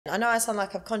I know I sound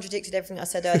like I've contradicted everything I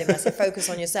said earlier when I said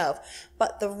focus on yourself,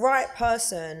 but the right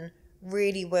person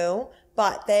really will,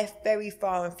 but they're very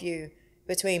far and few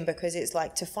between, because it's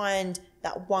like to find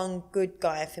that one good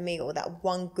guy for me, or that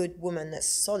one good woman that's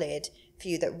solid for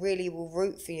you, that really will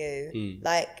root for you.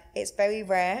 Like, it's very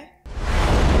rare.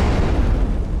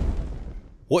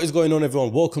 What is going on,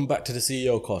 everyone? Welcome back to the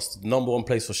CEOCAST, the #1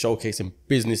 place for showcasing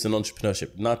business and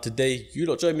entrepreneurship. Now today, you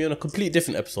lot join me on a completely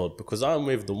different episode because I'm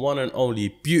with the one and only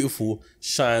beautiful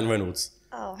Chian Reynolds.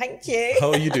 Oh, thank you.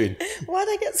 How are you doing? Why'd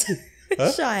I get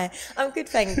so shy? I'm good,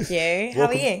 thank you. How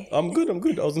are you? I'm good. I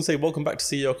was going to say, welcome back to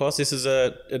CEOCAST. This is,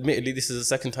 admittedly, this is the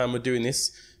second time we're doing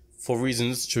this for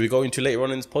reasons. Should we go into later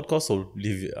on in this podcast or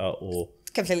leave it out? Or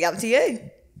Completely up to you.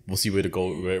 We'll see where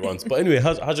it runs. But anyway,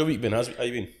 how's your week been? How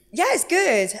you been? Yeah, it's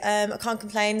good. I can't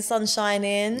complain. The sun's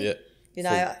shining. Yeah. You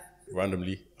know,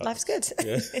 randomly. Life's good.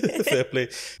 Yeah. Fair play.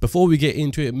 Before we get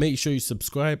into it, make sure you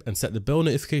subscribe and set the bell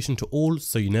notification to all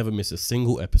so you never miss a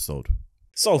single episode.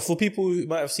 So for people who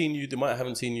might have seen you, they might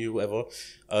haven't seen you, whatever,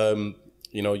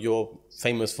 you know, you're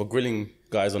famous for grilling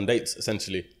guys on dates,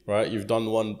 essentially, right? You've done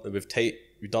one with Tate,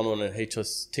 you've done one at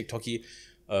HS TikToky,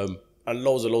 and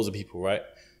loads of people, right?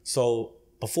 So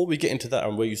before we get into that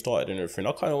and where you started and everything,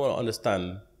 I kind of want to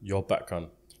understand your background.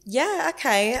 Yeah,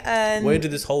 okay. Where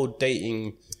did this whole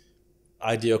dating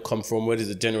idea come from? Where does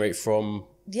it generate from?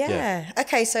 Yeah.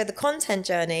 Okay, so the content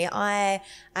journey, I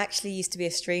actually used to be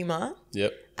a streamer.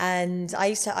 Yep. And I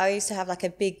used to have like a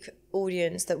big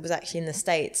audience that was actually in the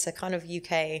States. So kind of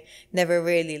UK never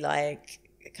really like,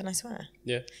 can I swear?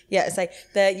 Yeah. Yeah, it's like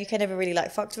the UK never really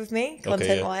like fucked with me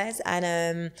content wise.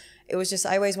 And it was just,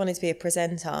 I always wanted to be a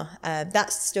presenter.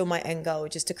 That's still my end goal,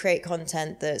 just to create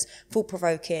content that's thought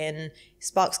provoking,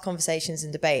 sparks conversations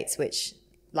and debates, which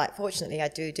like fortunately I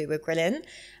do with grilling.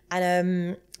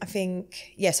 And I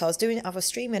think, yes, I was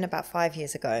streaming about 5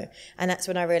 years ago. And that's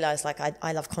when I realized like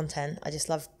I love content. I just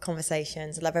love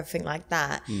conversations. I love everything like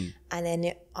that. And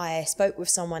then I spoke with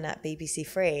someone at BBC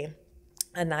Three.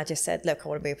 And I just said, look, I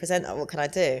want to be a presenter. What can I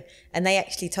do? And they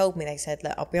actually told me, they said,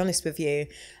 look, I'll be honest with you.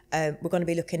 We're going to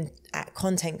be looking at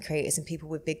content creators and people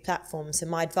with big platforms. So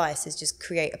my advice is just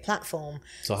create a platform.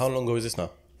 So how long ago is this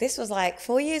now? This was like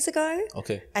 4 years ago.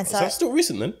 Okay. And so that's still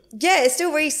recent then? Yeah, it's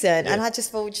still recent. Yeah. And I just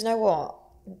thought, you know what?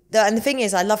 And the thing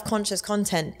is, I love conscious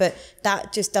content, but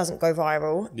that just doesn't go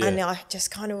viral. Yeah. And I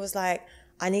just kind of was like,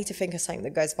 I need to think of something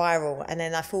that goes viral. And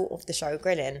then I thought of the show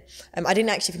Grilling. I didn't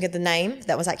actually think of the name.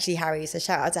 That was actually Harry. So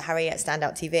shout out to Harry at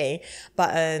Standout TV.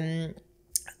 But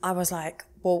I was like,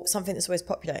 well, something that's always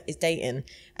popular is dating.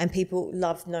 And people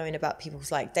love knowing about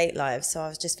people's like date lives. So I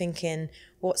was just thinking,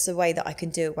 what's the way that I can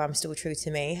do it where I'm still true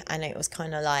to me? And it was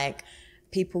kind of like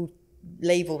people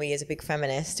label me as a big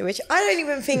feminist, which I don't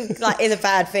even think like is a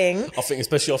bad thing. I think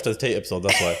especially after the Tate episode,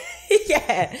 that's why.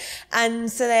 Yeah.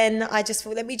 And so then I just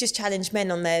thought, let me just challenge men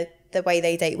on the way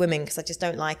they date women, because I just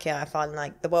don't like it. I find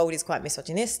like the world is quite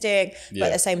misogynistic, but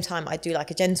at the same time I do like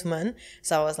a gentleman.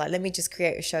 So I was like, let me just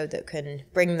create a show that can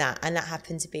bring that. And that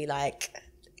happened to be like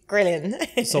grilling.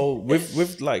 So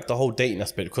with like the whole dating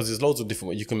aspect, because there's loads of different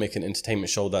ways you can make an entertainment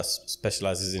show that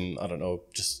specializes in, I don't know,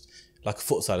 just like a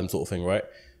foot asylum sort of thing, right?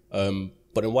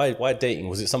 But then why dating?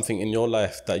 Was it something in your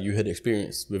life that you had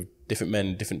experienced with different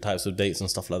men, different types of dates and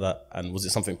stuff like that? And was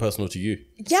it something personal to you?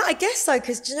 Yeah, I guess so.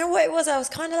 Because do you know what it was? I was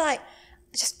kind of like,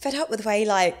 just fed up with the way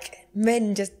like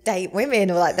men just date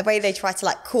women, or like the way they try to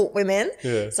like court women.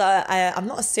 Yeah. So I'm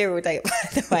not a serial date, by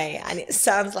the way, and it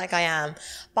sounds like I am.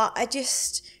 But I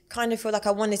just kind of feel like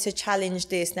I wanted to challenge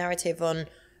this narrative on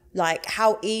like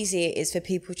how easy it is for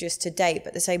people just to date. But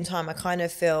at the same time, I kind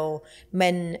of feel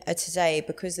men are today,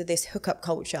 because of this hookup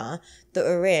culture that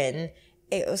we're in,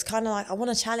 it was kind of like, I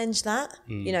want to challenge that,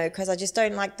 you know, because I just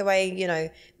don't like the way, you know,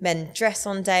 men dress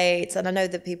on dates. And I know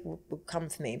that people will come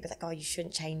for me and be like, oh, you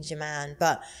shouldn't change your man.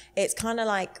 But it's kind of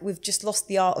like we've just lost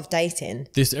the art of dating.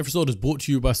 This episode is brought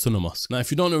to you by Sonomos. Now,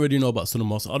 if you don't already know about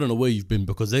Sonomos, I don't know where you've been,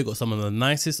 because they got some of the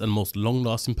nicest and most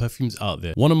long-lasting perfumes out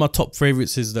there. One of my top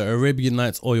favorites is the Arabian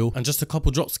Nights oil, and just a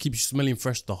couple drops keep you smelling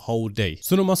fresh the whole day.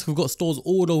 Sonomos have got stores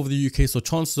all over the UK, so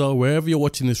chances are wherever you're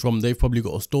watching this from, they've probably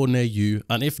got a store near you.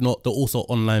 And if not, they're also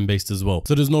online based as well,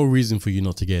 so there's no reason for you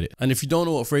not to get it. And if you don't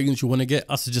know what fragrance you want to get,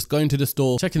 I suggest going to the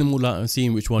store, checking them all out and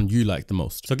seeing which one you like the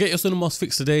most. So get your Sonomos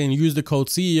fix today and use the code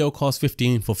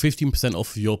CEOCAST15 for 15%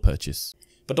 off your purchase.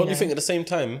 But don't you think at the same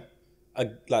time,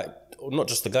 like not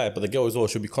just the guy but the girl as well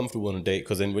should be comfortable on a date?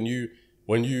 Because then when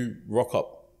you rock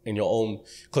up in your own,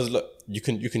 because look, you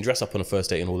can dress up on a first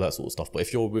date and all that sort of stuff, but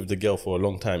if you're with the girl for a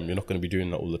long time, you're not going to be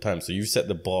doing that all the time. So you've set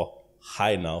the bar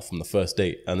high now from the first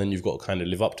date, and then you've got to kind of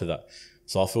live up to that.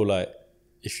 So I feel like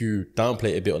if you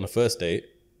downplay it a bit on the first date,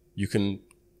 you can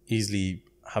easily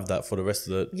have that for the rest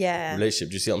of the relationship.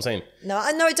 Do you see what I'm saying? No,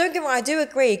 don't get me wrong. I do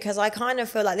agree, because I kind of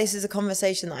feel like this is a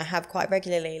conversation that I have quite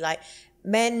regularly. Like,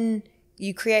 men,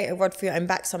 you create a rod for your own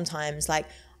back sometimes. Like,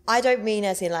 I don't mean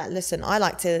as in like, listen, I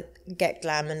like to get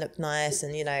glam and look nice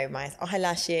and, you know, my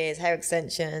eyelashes, hair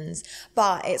extensions.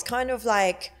 But it's kind of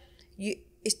like,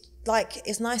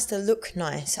 it's nice to look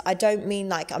nice. I don't mean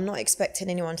like, I'm not expecting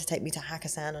anyone to take me to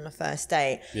Hakkasan on a first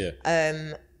date. Yeah.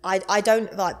 I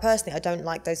don't like, personally, I don't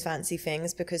like those fancy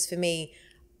things, because for me,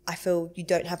 I feel you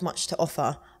don't have much to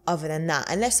offer other than that.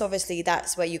 Unless obviously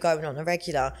that's where you're going on a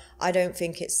regular. I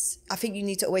think you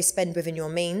need to always spend within your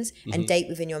means and date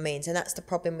within your means. And that's the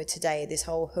problem with today, this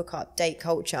whole hookup date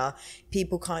culture.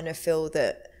 People kind of feel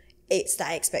that it's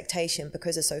that expectation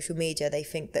because of social media. They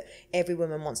think that every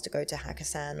woman wants to go to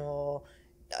Hakkasan or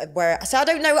so I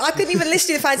don't know. I couldn't even list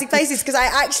you the fancy places because I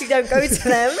actually don't go to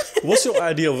them. What's your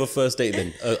idea of a first date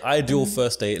then? Ideal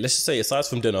first date. Let's just say, aside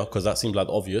from dinner, because that seems like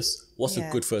obvious. What's a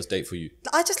good first date for you?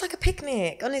 I just like a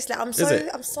picnic. Honestly, I'm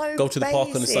so go to the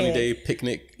park on a sunny day,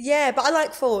 picnic. Yeah, but I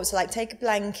like thought. So like, take a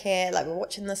blanket, like we're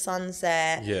watching the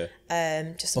sunset.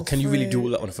 Yeah. Just some can fruit. you really do all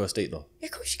that on a first date though? Yeah,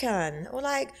 of course you can. Or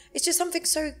like, it's just something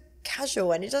so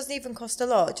casual, and it doesn't even cost a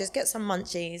lot. Just get some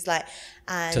munchies, like,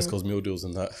 and Tesco's meal deals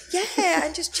and that. Yeah,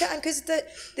 and just chat. Because the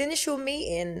initial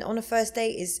meeting on a first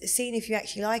date is seeing if you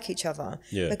actually like each other.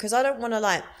 Yeah. Because I don't want to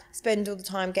like spend all the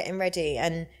time getting ready,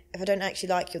 and if I don't actually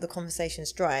like you, the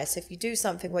conversation's dry. So if you do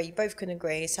something where you both can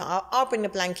agree, so I'll bring the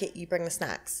blanket, you bring the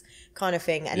snacks, kind of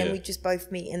thing, and then we just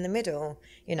both meet in the middle,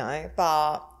 you know.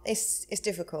 But it's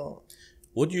difficult.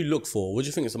 What do you look for? What do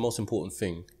you think is the most important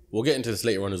thing? We'll get into this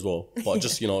later on as well. But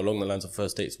just, you know, along the lines of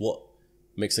first dates, what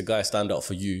makes a guy stand out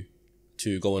for you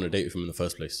to go on a date with him in the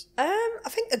first place? I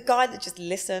think a guy that just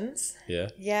listens. Yeah?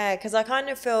 Yeah, because I kind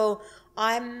of feel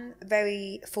I'm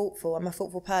very thoughtful. I'm a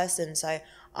thoughtful person, so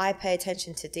I pay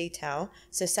attention to detail.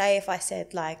 So say if I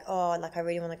said like, oh, like I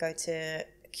really want to go to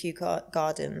Kew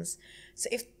Gardens. So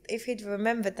if he'd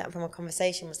remembered that from a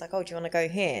conversation, was like, oh, do you want to go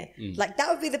here? Like,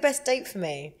 that would be the best date for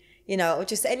me. You know, or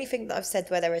just anything that I've said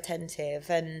where they're attentive,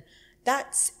 and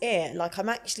that's it. Like, I'm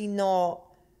actually not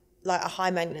like a high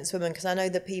maintenance woman, because I know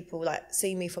that people like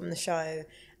see me from the show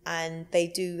and they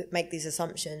do make these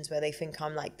assumptions where they think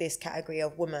I'm like this category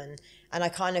of woman, and I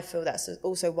kind of feel that's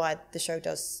also why the show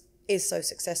is so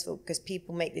successful, because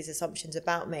people make these assumptions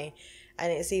about me.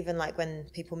 And it's even like when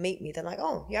people meet me, they're like,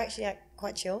 oh, you actually act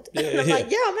quite chilled. Yeah, and I'm like,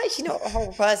 yeah, I'm actually not a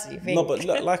horrible person, you think. No, but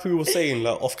like we were saying,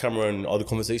 like off camera and other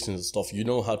conversations and stuff, you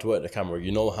know how to work the camera.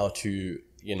 You know how to,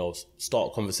 you know,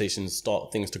 start conversations,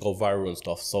 start things to go viral and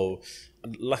stuff. So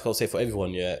like I'll say, for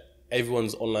everyone,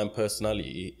 everyone's online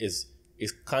personality is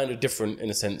kind of different in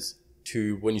a sense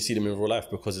to when you see them in real life,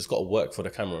 because it's got to work for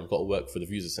the camera and got to work for the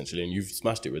views essentially. And you've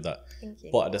smashed it with that. Thank you.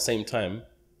 But at the same time,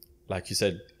 like you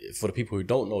said, for the people who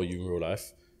don't know you in real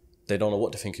life, they don't know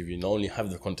what to think of you. They only have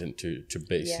the content to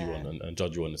base you on and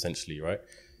judge you on, essentially, right?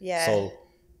 Yeah. So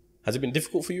has it been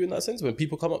difficult for you in that sense, when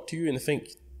people come up to you and they think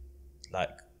like,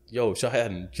 yo,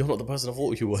 Cheyenne, you're not the person I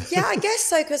thought you were? Yeah, I guess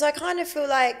so, because I kind of feel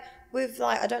like with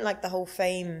like, I don't like the whole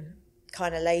fame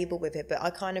kind of label with it, but I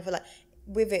kind of feel like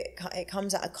with it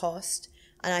comes at a cost.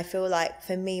 And I feel like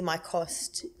for me,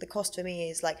 the cost for me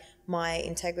is like my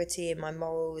integrity and my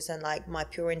morals and like my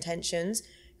pure intentions.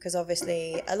 Because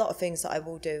obviously a lot of things that I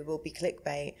will do will be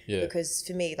clickbait. Yeah. Because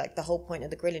for me, like the whole point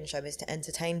of the grilling show is to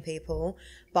entertain people.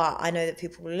 But I know that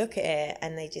people will look at it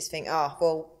and they just think, oh,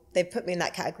 well, they put me in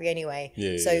that category anyway.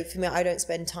 So for me, I don't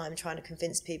spend time trying to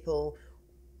convince people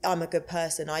I'm a good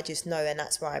person. I just know, and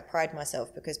that's where I pride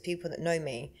myself, because people that know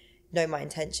me know my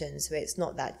intentions, so it's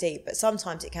not that deep. But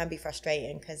sometimes it can be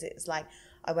frustrating, because it's like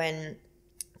I went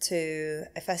to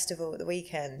a festival at the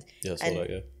weekend,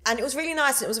 and it was really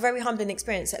nice, and it was a very humbling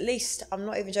experience. At least, I'm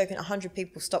not even joking, 100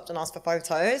 people stopped and asked for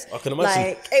photos. I can imagine.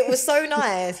 Like, it was so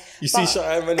nice. You see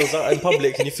Chian Reynolds out in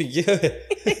public and you think,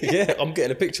 yeah, I'm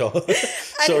getting a picture.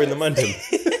 Showing the man.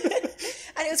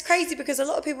 And it was crazy, because a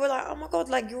lot of people were like, oh my God,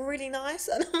 like, you're really nice.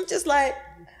 And I'm just like,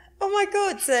 oh my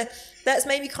God. So that's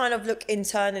made me kind of look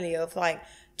internally of like,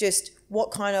 just what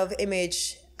kind of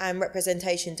image and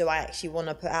representation do I actually want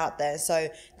to put out there. So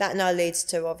that now leads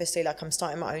to, obviously, like, I'm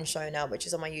starting my own show now, which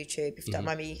is on my YouTube, if you don't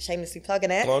mind me shamelessly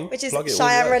plugging it, which is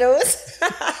Chian Reynolds.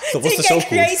 So what's the show called?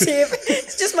 Creative.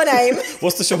 It's just my name.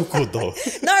 What's the show called though?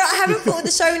 No, I haven't thought of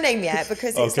the show name yet,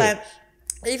 because it's like,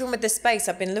 even with the space,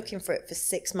 I've been looking for it for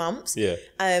 6 months. Yeah.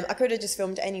 I could have just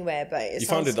filmed anywhere, but you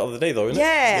found it the other day though, innit?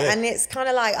 Yeah, and it's kind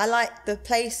of like, I like the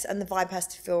place and the vibe has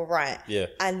to feel right. Yeah.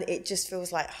 And it just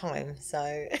feels like home,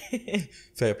 so.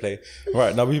 Fair play.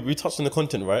 Right, now we touched on the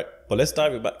content, right? But let's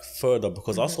dive it back further,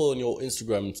 because I saw on your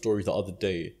Instagram story the other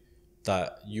day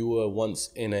that you were once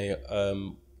in a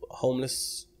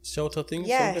homeless shelter thing,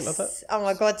 Yes. something like that? Oh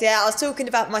my God, yeah. I was talking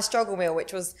about my struggle meal,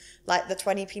 which was like the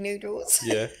 20p noodles.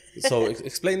 Yeah. So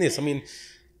explain this. I mean,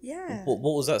 Yeah. what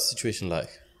was that situation like?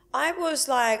 I was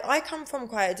like, I come from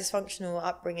quite a dysfunctional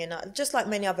upbringing, just like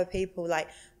many other people. Like,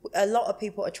 a lot of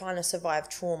people are trying to survive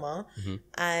trauma.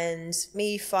 And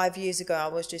me, 5 years ago, I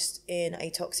was just in a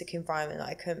toxic environment that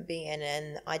I couldn't be in,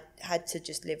 and I had to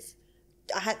just live.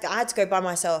 I had to go by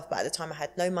myself, but at the time I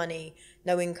had no money,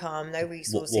 no income, no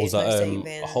resources, What was that, no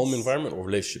savings. a home environment or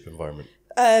relationship environment?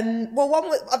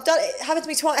 Well, I've done it. Happened to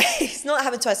me twice. It's not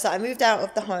happened twice. So I moved out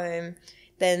of the home.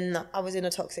 Then I was in a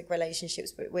toxic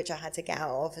relationships, which I had to get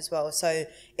out of as well. So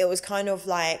it was kind of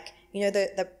like, you know,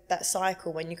 that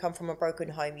cycle when you come from a broken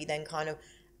home, you then kind of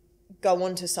go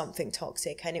on to something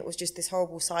toxic. And it was just this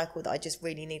horrible cycle that I just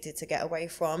really needed to get away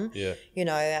from. Yeah. You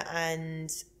know,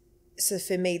 and so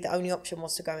for me, the only option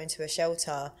was to go into a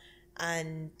shelter.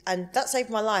 And that saved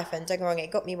my life. And don't get me wrong,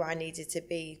 it got me where I needed to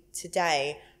be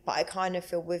today. But I kind of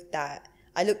feel with that,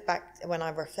 I look back when I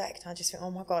reflect, I just think,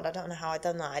 oh my God, I don't know how I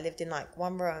done that. I lived in like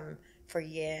one room for a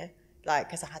year, like,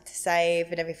 because I had to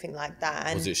save and everything like that.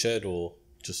 And was it shared or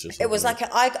just yourself? it was like,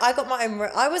 I got my own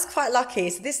room. I was quite lucky.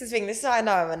 So this is the thing, this is how I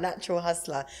know I'm a natural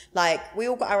hustler. Like, we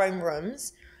all got our own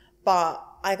rooms, but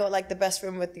I got like the best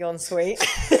room with the ensuite.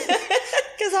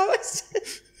 Because I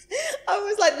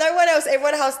was like,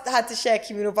 everyone else had to share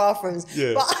communal bathrooms.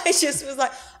 Yeah. But I just was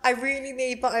like, I really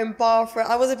need my own bathroom.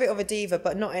 I was a bit of a diva,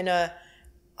 but not in a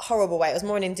horrible way. It was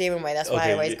more an endearing way. That's why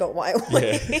I always got what I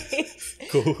wanted. Yeah.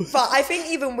 Cool. But I think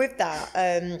even with that,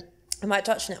 I might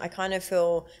touch on it, I kind of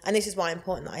feel, and this is why it's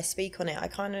important that I speak on it,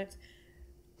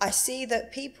 I see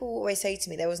that people always say to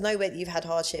me, there was no way that you've had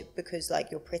hardship because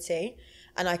like you're pretty.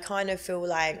 And I kind of feel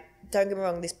like, don't get me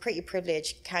wrong, this pretty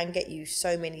privilege can get you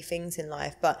so many things in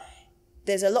life, but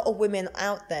there's a lot of women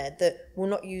out there that will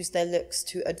not use their looks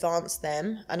to advance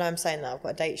them. And I'm saying that I've got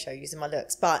a date show using my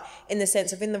looks, but in the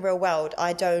sense of in the real world,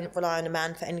 I don't rely on a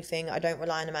man for anything. I don't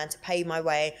rely on a man to pay my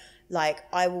way. Like,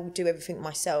 I will do everything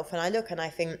myself. And I look and I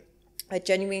think I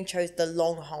genuinely chose the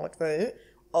long, hard route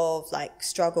of like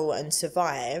struggle and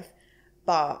survive.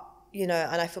 But, you know,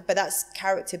 and I feel, but that's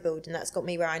character building. That's got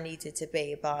me where I needed to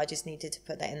be. But I just needed to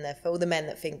put that in there for all the men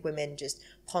that think women just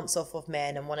ponce off of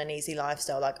men and want an easy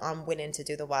lifestyle. Like, I'm willing to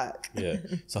do the work. Yeah.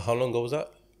 So how long ago was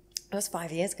that? That was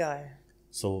 5 years ago.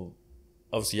 So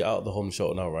obviously you're out of the home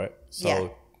shelter now, right? So yeah.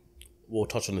 We'll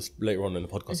touch on this later on in the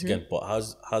podcast again. But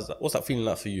what's that feeling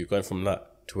like for you going from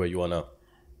that to where you are now?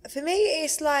 For me,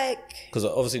 it's like... Because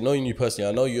obviously knowing you personally,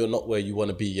 I know you're not where you want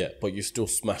to be yet, but you still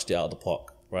smashed it out of the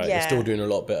park, right? Yeah. You're still doing a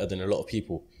lot better than a lot of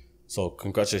people. So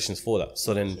congratulations for that.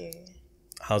 So then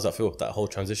how's that feel, that whole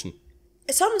transition?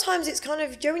 Sometimes it's kind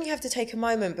of, when you have to take a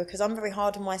moment, because I'm very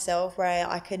hard on myself where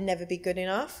I could never be good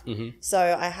enough.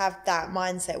 So I have that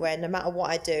mindset where no matter what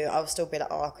I do, I'll still be like,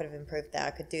 oh, I could have improved that,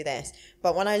 I could do this.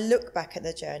 But when I look back at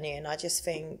the journey and I just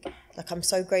think, like, I'm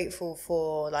so grateful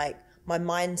for like my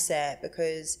mindset,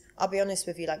 because I'll be honest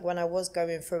with you, like when I was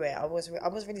going through it, I was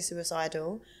really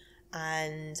suicidal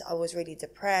and I was really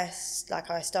depressed. Like,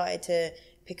 I started to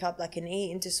pick up like an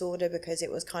eating disorder because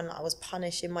it was kind of, I was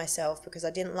punishing myself because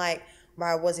I didn't like where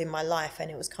I was in my life,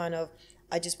 and it was kind of,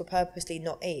 I just would purposely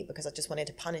not eat because I just wanted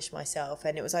to punish myself.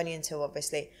 And it was only until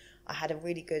obviously I had a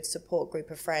really good support group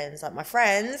of friends, like my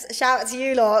friends, shout out to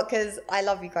you lot, because I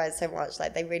love you guys so much,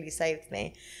 like they really saved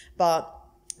me. But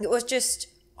it was just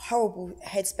horrible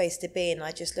headspace to be in.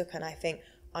 I just look and I think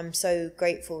I'm so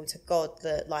grateful to God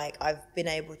that like I've been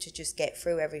able to just get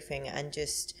through everything and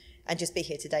just be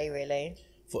here today, really.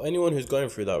 For anyone who's going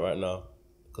through that right now,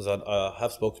 because I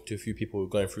have spoken to a few people who are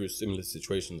going through similar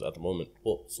situations at the moment,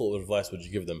 what sort of advice would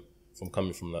you give them from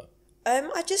coming from that?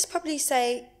 I just probably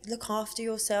say look after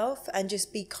yourself and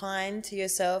just be kind to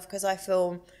yourself, because I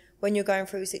feel when you're going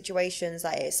through situations,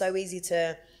 like it's so easy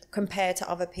to compare to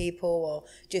other people or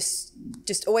just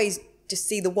always just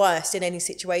see the worst in any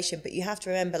situation. But you have to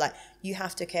remember, like, you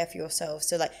have to care for yourself.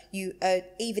 So like you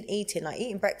even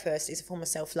eating breakfast is a form of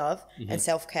self-love and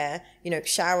self-care. You know,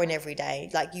 showering every day,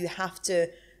 like you have to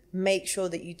make sure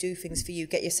that you do things for you,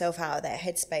 get yourself out of that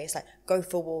headspace, like go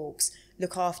for walks,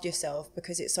 look after yourself,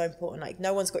 because it's so important. Like,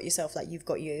 no one's got yourself like you've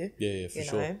got you. Yeah,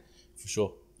 for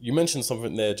sure. You mentioned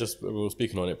something there just when we were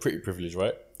speaking on it, pretty privilege,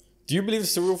 right? Do you believe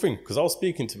it's a real thing? Because I was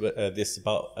speaking to this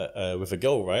about with a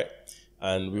girl, right?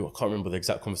 And I can't remember the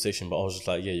exact conversation, but I was just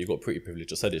like, yeah, you got pretty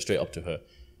privilege. I said it straight up to her.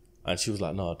 And she was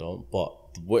like, no, I don't. But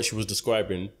what she was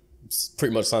describing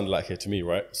pretty much sounded like her to me,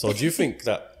 right? So do you think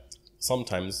that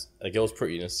sometimes a girl's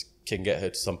prettiness can get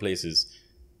her to some places?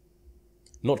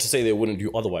 Not to say they wouldn't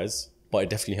do otherwise, but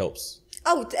it definitely helps.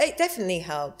 Oh, it definitely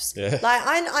helps. Yeah. Like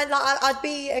I'd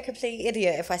be a complete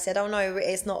idiot if I said, "Oh no,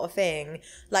 it's not a thing."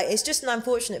 Like it's just an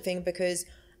unfortunate thing because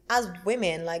as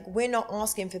women, like we're not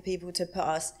asking for people to put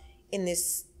us in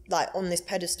this like on this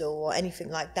pedestal or anything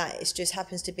like that. It just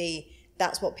happens to be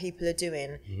that's what people are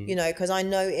doing. You know, because I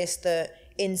noticed that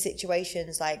in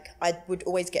situations like I would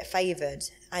always get favoured,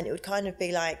 and it would kind of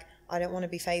be like, I don't want to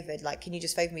be favoured. Like, can you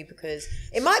just favour me? Because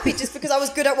it might be just because I was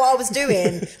good at what I was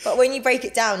doing. But when you break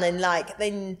it down,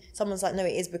 then someone's like, no,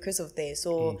 it is because of this.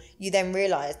 Or you then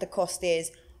realise the cost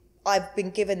is I've been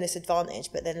given this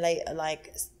advantage, but then later,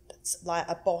 like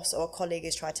a boss or a colleague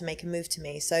has tried to make a move to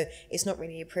me. So it's not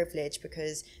really a privilege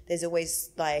because there's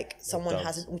always like someone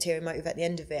has an ulterior motive at the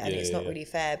end of it. And it's not really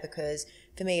fair because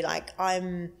for me, like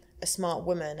I'm a smart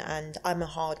woman and I'm a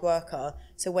hard worker.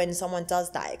 So when someone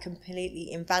does that, it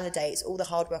completely invalidates all the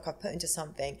hard work I've put into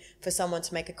something for someone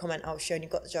to make a comment, oh, she only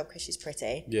got the job because she's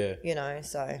pretty. Yeah. You know,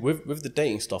 so. With the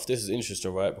dating stuff, this is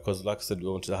interesting, right? Because like I said, we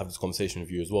wanted to have this conversation with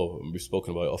you as well. We've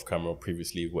spoken about it off camera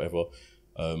previously, whatever.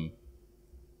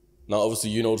 Now,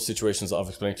 obviously, you know the situations that I've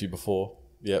explained to you before.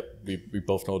 Yep, we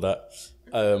both know that.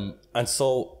 And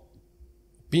so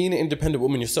being an independent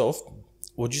woman yourself,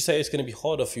 would you say it's going to be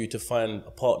harder for you to find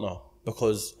a partner?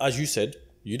 Because as you said,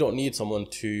 you don't need someone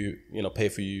to, you know, pay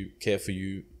for you, care for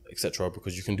you, etc.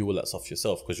 because you can do all that stuff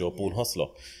yourself because you're a born hustler.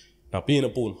 Now, being a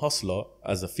born hustler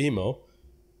as a female,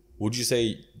 would you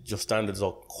say your standards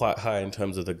are quite high in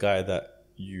terms of the guy that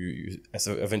you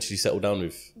eventually settle down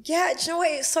with? Yeah, do you know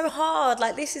what? It's so hard.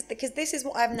 Like this is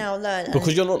what I've now learned.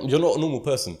 Because you're not a normal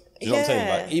person. Do you know what I'm saying?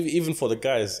 Like even for the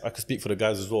guys, I could speak for the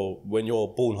guys as well. When you're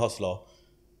a born hustler,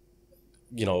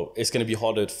 you know, it's going to be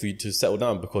harder for you to settle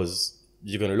down because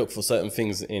you're going to look for certain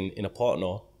things in a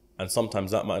partner, and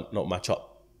sometimes that might not match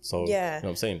up. So, you know what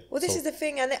I'm saying? Well, this is the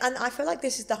thing, and I feel like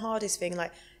this is the hardest thing.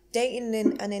 Like, dating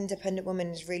an independent woman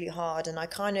is really hard, and I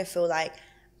kind of feel like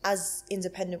as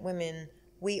independent women,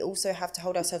 we also have to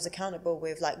hold ourselves accountable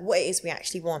with, like, what it is we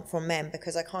actually want from men,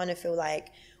 because I kind of feel like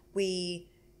we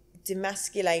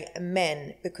demasculate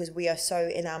men because we are so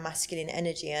in our masculine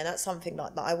energy, and that's something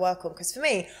like that I work on. Because for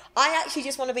me, I actually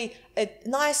just want to be a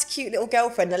nice cute little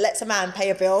girlfriend that lets a man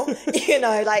pay a bill. You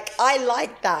know, like I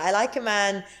like that. I like a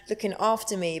man looking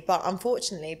after me, but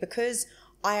unfortunately because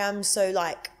I am so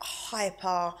like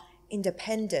hyper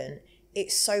independent,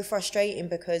 it's so frustrating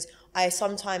because I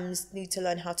sometimes need to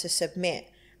learn how to submit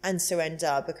and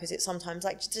surrender, because it's sometimes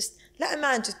like just let a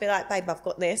man just be like, babe, I've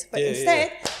got this. But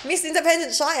instead, Miss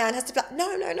Independent Chian has to be like,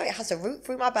 no, it has to root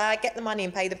through my bag, get the money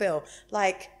and pay the bill.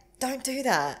 Like, don't do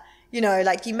that. You know,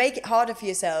 like you make it harder for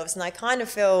yourselves. And I kind of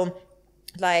feel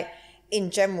like in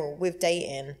general with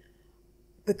dating,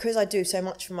 because I do so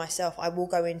much for myself, I will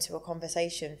go into a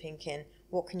conversation thinking,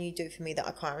 what can you do for me that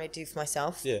I can't really do for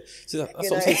myself? Yeah, so that's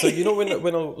what I'm saying. So you know,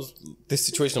 when I was, this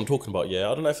situation I'm talking about, I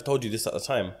don't know if I told you this at the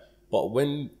time, but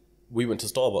when we went to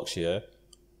Starbucks,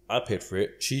 I paid for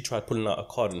it. She tried pulling out a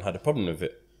card and had a problem with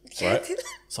it, right?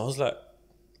 So I was like,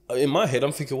 in my head,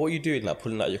 I'm thinking, what are you doing, like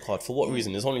pulling out your card? For what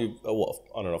reason? It's only, I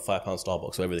don't know, £5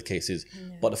 Starbucks, whatever the case is.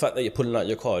 Yeah. But the fact that you're pulling out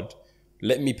your card,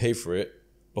 let me pay for it.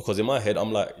 Because in my head,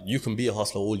 I'm like, you can be a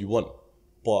hustler all you want.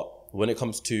 But when it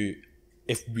comes to,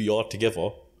 if we are together,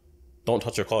 don't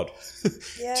touch your card. Do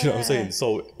you know what I'm saying?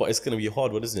 So, but it's going to be a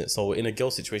hard one, isn't it? So in a girl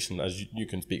situation, as you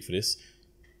can speak for this,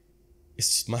 it's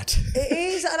just mad. It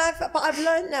is, but I've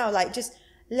learned now, like, just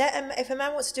let him, if a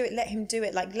man wants to do it, let him do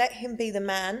it. Like, let him be the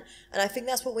man. And I think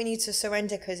that's what we need to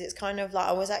surrender, because it's kind of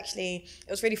like, it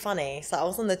was really funny. So I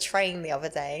was on the train the other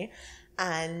day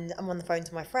and I'm on the phone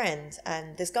to my friend,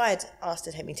 and this guy had asked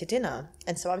to take me to dinner.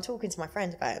 And so I'm talking to my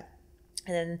friend about it.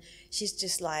 And then she's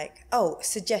just like, oh,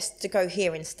 suggest to go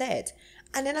here instead.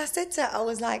 And then I said to her, I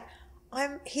was like,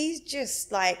 he's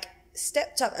just like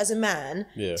stepped up as a man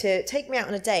to take me out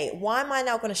on a date. Why am I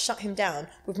now going to shut him down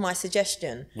with my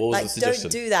suggestion? What was the suggestion?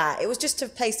 Don't do that. It was just a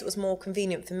place that was more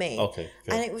convenient for me. Okay.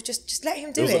 And it was just let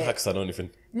him do it. It wasn't Pakistan or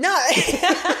anything. No.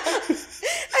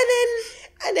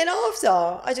 And then after,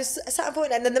 I just sat up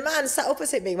and then the man sat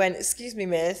opposite me, went, excuse me,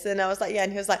 miss. And I was like, yeah.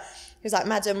 And he was like,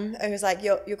 madam, and he was like,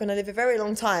 you're going to live a very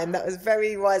long time. That was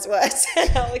very wise words.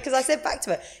 Because I said back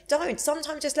to her,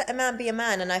 sometimes just let a man be a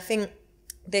man. And I think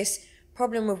this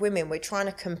problem with women, we're trying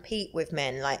to compete with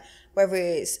men, like whether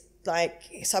it's like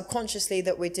subconsciously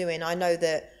that we're doing. I know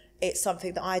that it's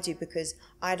something that I do because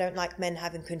I don't like men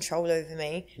having control over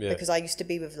me, because I used to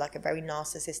be with like a very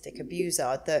narcissistic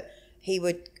abuser that he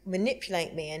would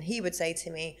manipulate me, and he would say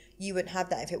to me, you wouldn't have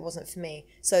that if it wasn't for me.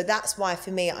 So that's why for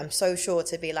me, I'm so sure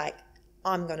to be like,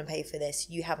 I'm going to pay for this.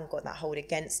 You haven't got that hold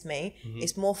against me. Mm-hmm.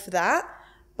 It's more for that.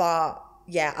 But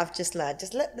yeah, I've just learned,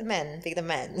 just let the men be the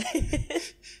men.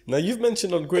 Now, you've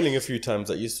mentioned on grilling a few times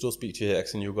that you still speak to your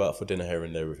ex and you'll go out for dinner here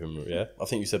and there with him, yeah? I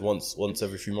think you said once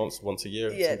every few months, once a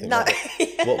year. Yeah, something no.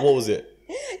 like that. What was it?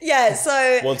 Yeah,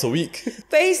 so... Once a week?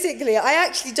 Basically, I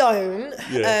actually don't.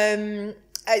 Yeah.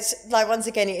 It's like, once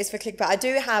again, it is for clickbait. I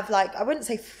do have, like, I wouldn't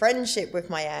say friendship with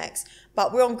my ex,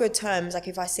 but we're on good terms. Like,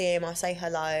 if I see him, I say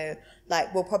hello.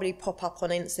 Like, we'll probably pop up on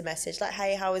Insta message, like,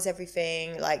 hey, how is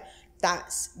everything? Like,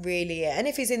 that's really it. And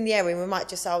if he's in the area, we might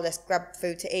just say, oh, let's grab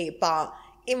food to eat. But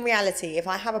in reality, if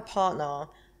I have a partner,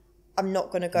 I'm not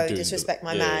going to go disrespect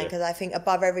my man, because I think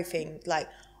above everything, like,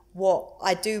 what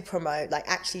I do promote, like,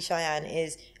 actually, Cheyenne,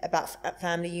 is about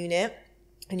family unit.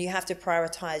 And you have to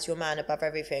prioritize your man above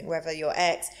everything, whether your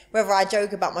ex, whether I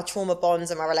joke about my trauma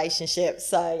bonds and my relationships.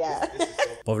 So, yeah.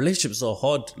 But relationships are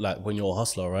hard, like, when you're a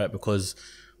hustler, right? Because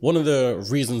one of the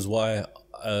reasons why,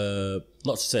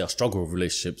 not to say I struggle with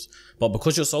relationships, but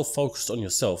because you're so focused on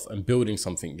yourself and building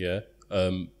something,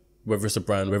 whether it's a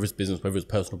brand, whether it's business, whether it's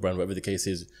personal brand, whatever the case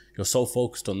is, you're so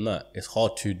focused on that, it's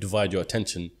hard to divide your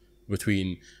attention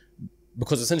between,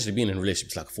 because essentially being in a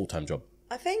relationship is like a full-time job.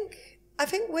 I think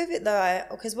with it though,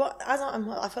 because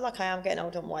I feel like I am getting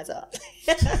older and wiser.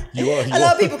 You are. A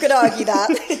lot of people could argue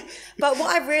that. But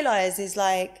what I've realised is,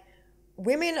 like,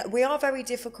 women, we are very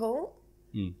difficult.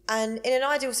 And in an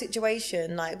ideal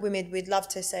situation, like, women, we'd love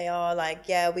to say, oh, like,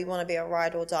 yeah, we want to be a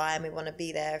ride or die and we want to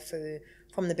be there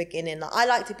from the beginning. Like, I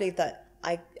like to believe that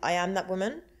I am that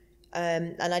woman.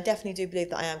 And I definitely do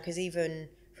believe that I am, because even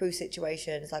through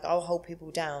situations, like, I'll hold people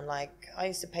down. Like, I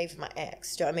used to pay for my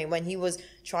ex, do you know what I mean? When he was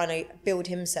trying to build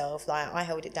himself, like, I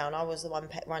held it down. I was the one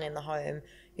running the home,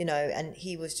 you know, and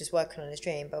he was just working on his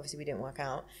dream. But obviously we didn't work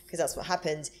out, because that's what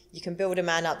happens. You can build a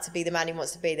man up to be the man he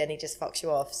wants to be, then he just fucks you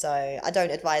off. So I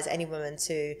don't advise any woman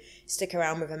to stick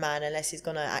around with a man unless he's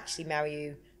going to actually marry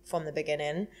you from the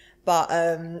beginning. But,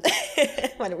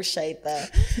 when it was shade there.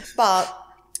 But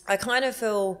I kind of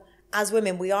feel, as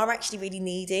women, we are actually really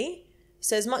needy.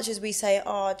 So as much as we say,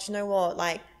 oh, do you know what?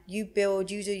 Like, you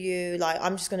build, you do you, like,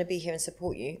 I'm just going to be here and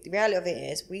support you. The reality of it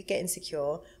is, we get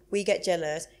insecure, we get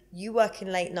jealous. You work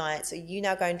in late nights, so you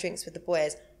now go and drinks with the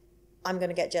boys. I'm going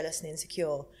to get jealous and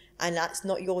insecure. And that's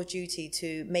not your duty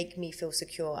to make me feel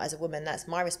secure as a woman. That's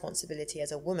my responsibility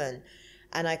as a woman.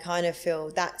 And I kind of feel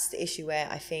that's the issue, where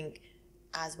I think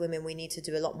as women, we need to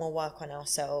do a lot more work on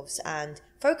ourselves and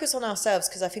focus on ourselves,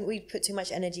 because I think we put too much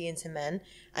energy into men.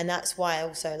 And that's why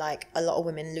also, like, a lot of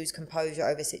women lose composure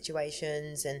over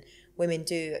situations, and women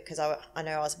do, because I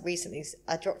know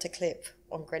I dropped a clip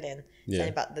on grilling saying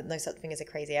about no such thing as a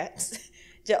crazy ex.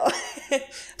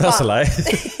 That's a lie.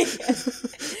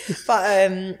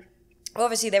 But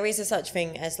obviously there is a such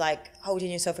thing as, like,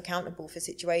 holding yourself accountable for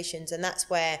situations, and that's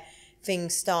where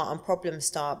things start and problems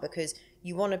start, because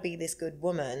you want to be this good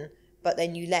woman, but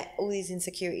then you let all these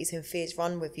insecurities and fears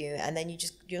run with you, and then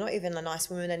you're not even a nice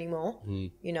woman anymore,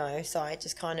 you know. So I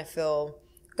just kind of feel,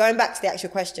 going back to the actual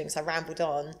question, because I rambled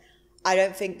on, I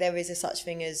don't think there is a such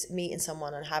thing as meeting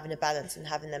someone and having a balance and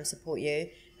having them support you,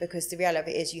 because the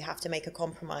reality of it is you have to make a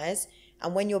compromise.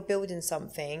 And when you're building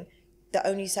something, the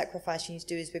only sacrifice you need to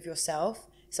do is with yourself.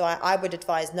 So I would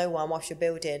advise no one, whilst you're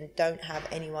building, don't have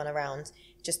anyone around.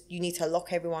 Just, you need to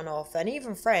lock everyone off. And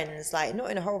even friends, like,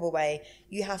 not in a horrible way,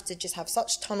 you have to just have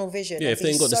such tunnel vision. Yeah, if they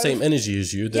ain't got the same energy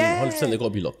as you, then 100% they've got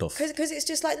to be locked off. Because it's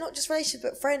just, like, not just relationships,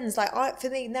 but friends. Like, for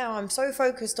me now, I'm so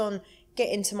focused on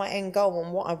getting to my end goal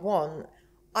and what I want.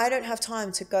 I don't have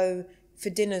time to go for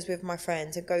dinners with my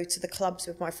friends and go to the clubs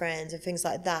with my friends and things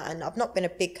like that. And I've not been a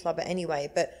big clubber anyway,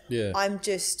 but I'm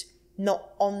just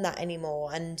not on that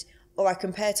anymore. Or I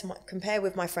compare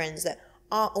with my friends that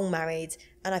are all married,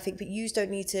 and I think, but you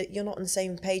don't need to, you're not on the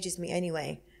same page as me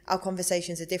anyway. Our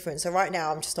conversations are different. So right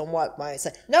now I'm just on work mode.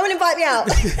 So no one invite me out.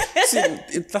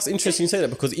 See, that's interesting you say that,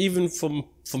 because even from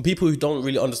people who don't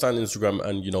really understand Instagram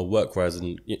and, you know, work-wise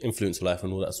and influencer life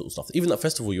and all that sort of stuff, even that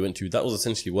festival you went to, that was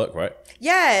essentially work, right?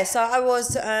 Yeah. So I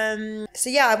was,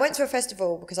 I went to a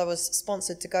festival because I was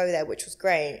sponsored to go there, which was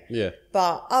great. Yeah.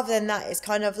 But other than that, it's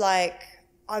kind of like,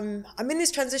 I'm in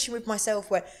this transition with myself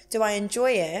where, do I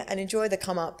enjoy it and enjoy the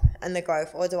come up and the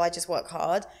growth, or do I just work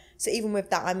hard? So even with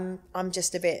that, I'm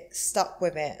just a bit stuck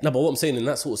with it. No, but what I'm saying, in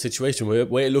that sort of situation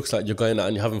where it looks like you're going out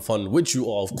and you're having fun, which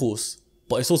you are, of course,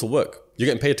 but it's also work. You're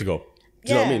getting paid to go.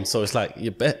 Do you know what I mean? So it's like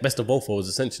your best of both worlds,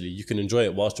 essentially. You can enjoy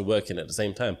it whilst you're working at the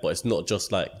same time, but it's not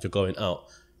just like you're going out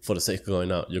for the sake of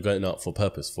going out. You're going out for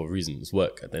purpose, for reasons,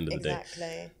 work at the end of the day.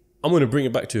 Exactly. I'm going to bring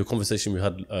it back to a conversation we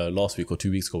had last week or 2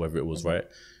 weeks ago, whatever it was, right?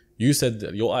 You said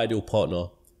that your ideal partner,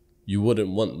 you wouldn't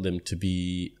want them to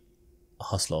be a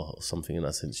hustler or something in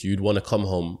that sense. You'd want to come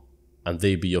home and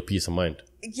they be your peace of mind.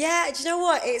 Yeah, do you know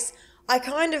what? I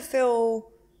kind of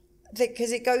feel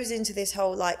because it goes into this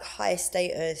whole like high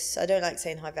status. I don't like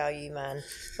saying high value man,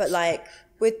 but like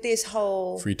with this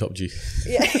whole free top G.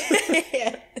 Yeah.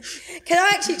 Yeah. Can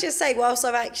I actually just say, whilst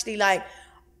I'm actually like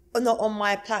not on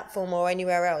my platform or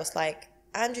anywhere else, like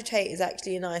Andrew Tate is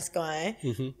actually a nice guy.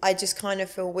 I just kind of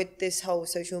feel with this whole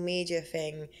social media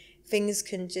thing, things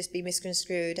can just be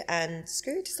misconstrued and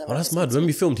screwed. Oh, that's mad. When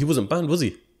we filmed, he wasn't banned, was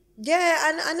he? Yeah,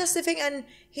 and that's the thing. And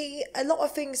a lot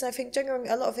of things, I think,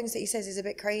 a lot of things that he says is a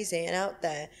bit crazy and out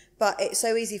there. But it's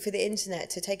so easy for the internet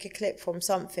to take a clip from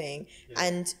something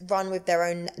and run with their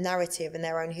own narrative and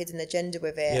their own hidden agenda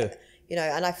with it. You know,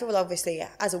 and I feel obviously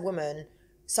as a woman,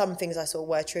 some things I saw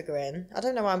were triggering. I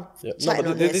don't know why I'm chatting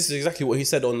on this is exactly what he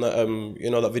said on that, you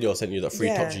know, that video I sent you, that free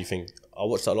top G thing. I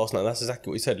watched that last night, and that's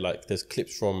exactly what he said. Like, there's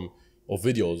clips or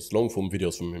videos, long form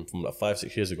videos from him from like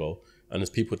 5-6 years ago, and there's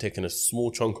people taking a small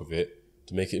chunk of it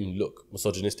to make him look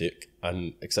misogynistic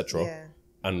and etc.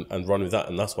 And run with that,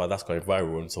 and that's why that's going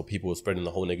viral, and so people are spreading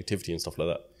the whole negativity and stuff like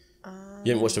that.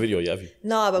 You haven't watched the video yet, have you?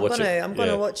 No, but I'm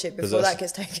gonna watch it before that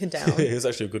gets taken down. It's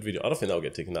actually a good video. I don't think that'll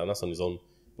get taken down. That's on his own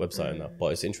website and that,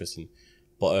 but it's interesting.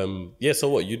 But yeah, so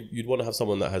what you'd want to have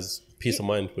someone that has peace of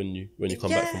mind when you come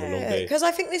back from a long day. Because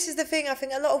I think this is the thing. I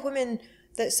think a lot of women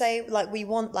that say like we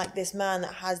want like this man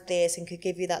that has this and could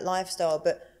give you that lifestyle,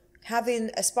 but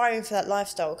aspiring for that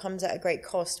lifestyle comes at a great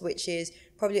cost, which is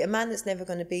probably a man that's never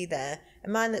going to be there, a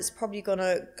man that's probably going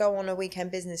to go on a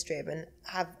weekend business trip and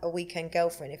have a weekend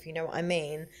girlfriend, if you know what I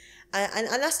mean. And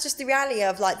that's just the reality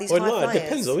of like these high flyers. It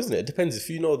depends though, isn't it? It depends. If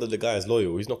you know that the guy is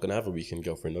loyal, he's not going to have a weekend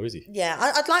girlfriend though, is he? Yeah,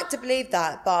 I'd like to believe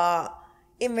that, but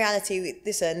in reality,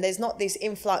 listen, there's not this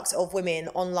influx of women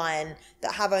online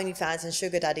that have OnlyFans and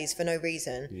sugar daddies for no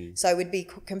reason. So it would be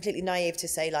completely naive to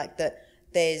say like that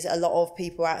there's a lot of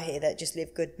people out here that just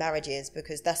live good marriages,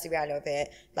 because that's the reality of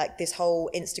it. Like this whole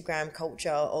Instagram culture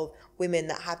of women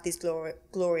that have these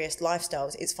glorious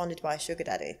lifestyles, it's funded by a sugar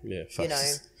daddy. Yeah, facts. You know.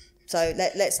 So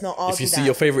let's not argue. If you see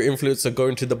your favorite influencer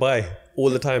going to Dubai all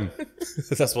the time,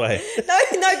 that's why.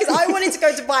 No, because I wanted to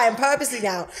go to Dubai, and purposely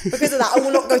now, because of that, I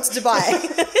will not go to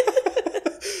Dubai.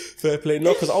 Fair play.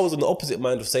 No, because I was in the opposite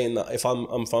mind of saying that if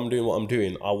I'm doing what I'm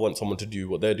doing, I want someone to do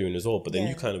what they're doing as well. But then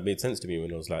you kind of made sense to me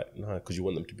when I was like, nah, because you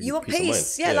want them to be. You want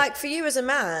peace. Yeah, like for you as a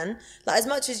man, like as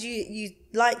much as you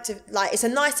like to, like it's a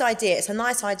nice idea. It's a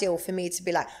nice ideal for me to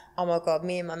be like, oh my God,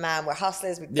 me and my man, we're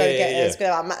hustlers, we're go-getters,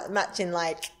 we're like matching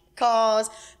like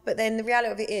cars. But then the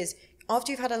reality of it is, after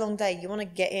you've had a long day, you want to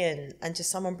get in and just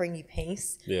someone bring you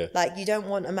peace. Yeah. Like you don't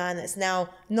want a man that's now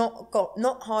not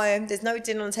home. There's no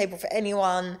dinner on the table for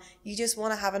anyone. You just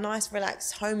want to have a nice,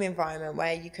 relaxed home environment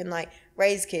where you can like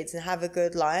raise kids and have a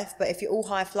good life. But if you're all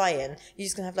high flying, you're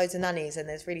just gonna have loads of nannies and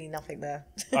there's really nothing there.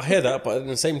 I hear that, but at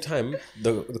the same time,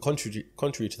 the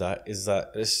contrary to that is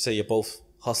that, let's say you're both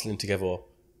hustling together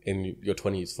in your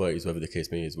 20s, 30s, whatever the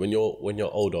case may is. When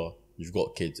you're older, you've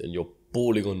got kids and you're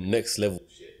balling on next level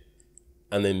shit.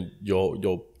 And then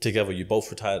you're together, you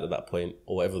both retired at that point,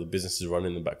 or whatever the business is running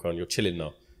in the background, you're chilling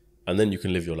now. And then you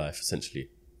can live your life, essentially.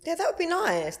 Yeah, that would be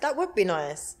nice. That would be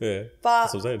nice. Yeah, but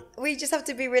that's what I'm saying. We just have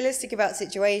to be realistic about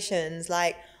situations.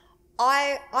 Like,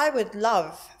 I would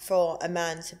love for a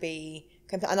man to be,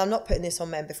 and I'm not putting this on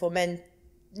men, before men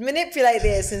manipulate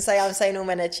this and say I'm saying all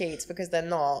men are cheats, because they're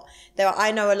not.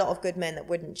 I know a lot of good men that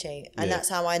wouldn't cheat, and that's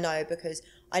how I know, because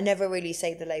I never really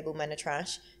say the label men are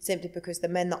trash, simply because the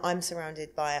men that I'm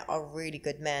surrounded by are really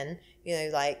good men. You know,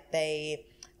 like they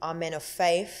are men of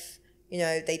faith. You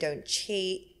know, they don't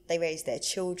cheat. They raise their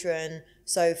children.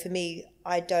 So for me,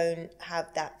 I don't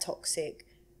have that toxic.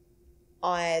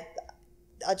 I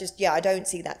don't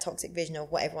see that toxic vision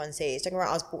of what everyone sees. Don't get me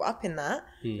wrong, I was brought up in that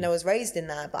and I was raised in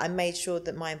that, but I made sure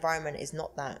that my environment is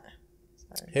not that.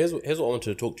 So. Here's what I wanted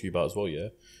to talk to you about as well, yeah?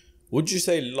 Would you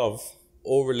say love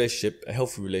or relationship, a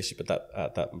healthy relationship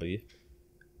at that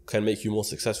can make you more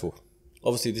successful?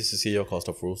 Obviously, this is CEOCAST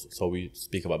of rules, so we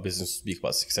speak about business, speak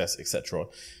about success, etc.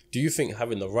 Do you think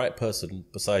having the right person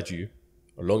beside you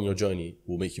along your journey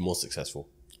will make you more successful?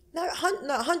 No,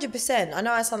 100%. I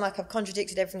know I sound like I've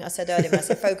contradicted everything I said earlier when I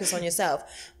said focus on yourself,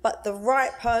 but the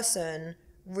right person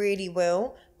really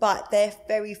will, but they're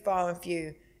very far and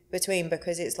few between,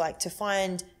 because it's like to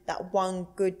find that one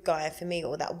good guy for me,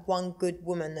 or that one good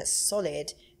woman that's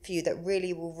solid for you, that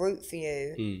really will root for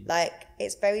you. Like,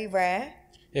 it's very rare.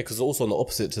 Yeah, because also on the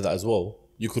opposite to that as well,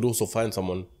 you could also find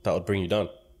someone that would bring you down.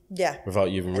 Yeah.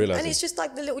 Without you even realising. And it's just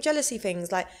like the little jealousy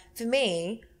things. Like, for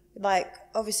me, like,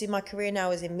 obviously my career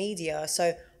now is in media,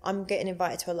 so I'm getting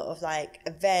invited to a lot of like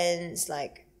events,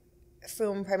 like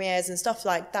film premieres and stuff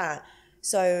like that.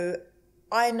 So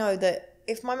I know that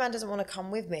if my man doesn't want to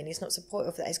come with me and he's not supportive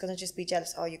of that, he's going to just be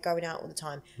jealous. Oh, you're going out all the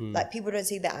time. Like, people don't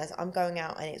see that as I'm going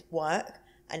out and it's work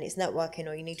and it's networking,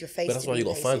 or you need your face. But that's why you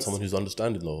got to find someone who's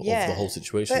understanding though, of the whole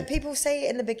situation. But people say it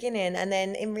in the beginning, and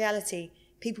then in reality,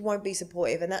 people won't be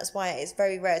supportive, and that's why it's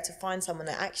very rare to find someone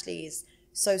that actually is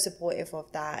so supportive of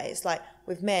that. It's like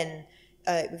with men,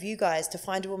 with you guys, to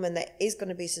find a woman that is going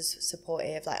to be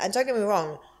supportive. Like, and don't get me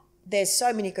wrong, there's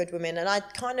so many good women, and I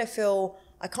kind of feel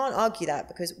I can't argue that,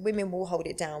 because women will hold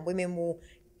it down. Women will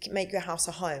make your house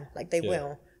a home, like they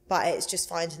will. But it's just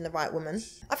finding the right woman.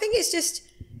 I think it's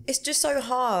just so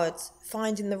hard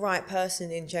finding the right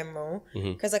person in general,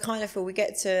 because I kind of feel we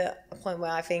get to a point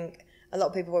where I think a lot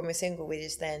of people, when we're single, we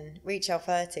just then reach our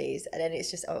 30s and then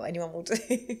it's just, oh, anyone will do.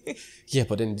 Yeah,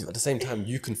 but then at the same time,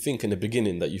 you can think in the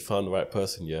beginning that you found the right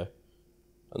person, yeah?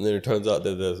 And then it turns out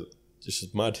that they're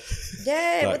just mad.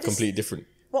 Yeah. Like, completely different.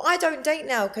 Well, I don't date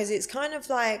now because it's kind of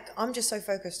like I'm just so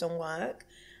focused on work.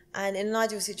 And in an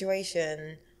ideal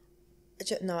situation...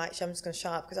 No, actually, I'm just going to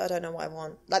shut up because I don't know what I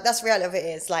want. Like, that's the reality of it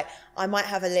is. Like, I might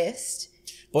have a list.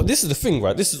 But this is the thing,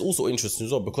 right? This is also interesting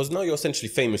as well, because now you're essentially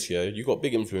famous here. You got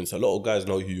big influence. A lot of guys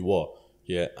know who you are.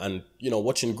 Yeah. And, you know,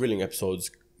 watching grilling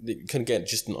episodes, you can get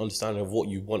just an understanding of what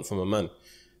you want from a man.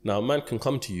 Now, a man can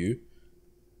come to you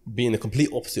being the complete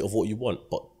opposite of what you want,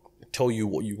 but tell you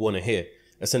what you want to hear.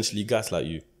 Essentially gaslight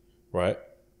you, right?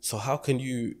 So how can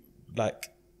you,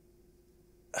 like...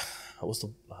 What's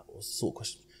the sort of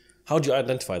question? How do you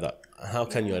identify that? How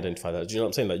can you identify that? Do you know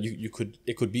what I'm saying? Like,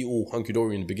 it could be all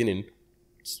hunky-dory in the beginning,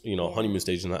 you know, honeymoon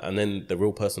stage and that, and then the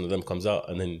real person of them comes out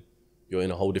and then you're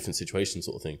in a whole different situation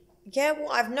sort of thing. Yeah,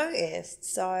 well, I've noticed.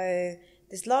 So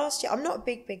this last year, I'm not a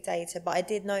big dater, but I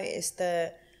did notice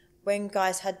that when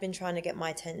guys had been trying to get my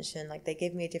attention, like, they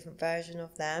give me a different version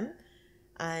of them.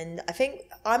 And I think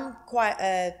I'm quite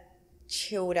a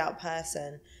chilled out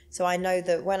person. So I know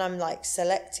that when I'm like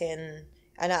selecting...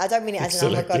 And I don't mean it as in,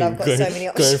 oh my God, I've got so many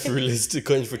options.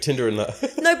 Going through Tinder and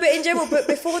that. No, but in general, but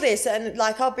before this, and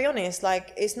like, I'll be honest,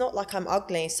 like, it's not like I'm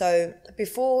ugly. So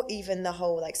before even the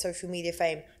whole like social media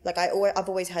fame, like I've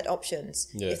always had options,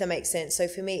 if that makes sense. So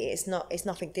for me, it's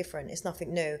nothing different. It's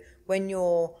nothing new. When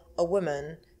you're a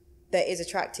woman that is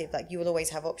attractive, like, you will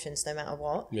always have options no matter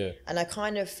what. Yeah. And I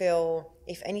kind of feel,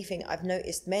 if anything, I've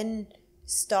noticed men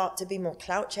start to be more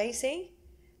clout chasing.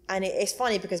 And it's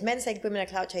funny because men say women are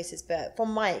clout chasers, but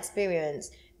from my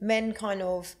experience, men kind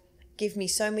of give me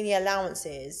so many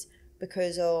allowances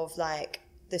because of like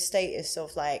the status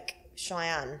of like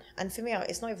Chian. And for me,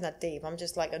 it's not even that deep. I'm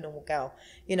just like a normal girl,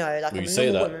 you know, like I'm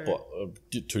a normal woman.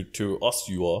 But to us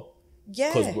you are.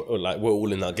 Yeah. Because we're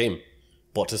all in that game.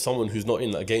 But to someone who's not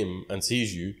in that game and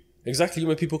sees you, exactly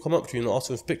when people come up to you and ask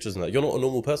for pictures and that, you're not a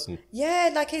normal person. Yeah,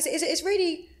 like it's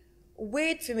really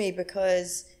weird for me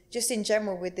because... just in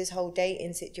general with this whole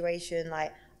dating situation,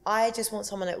 like, I just want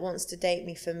someone that wants to date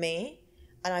me for me.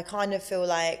 And I kind of feel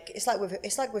like it's like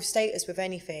with status with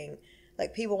anything.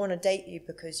 Like, people want to date you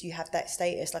because you have that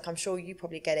status. Like, I'm sure you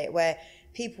probably get it, where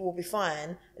people will be fine,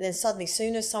 and then suddenly,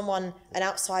 soon as someone, an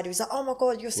outsider, is like, "Oh my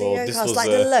God, you're CEOCAST," like,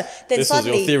 then this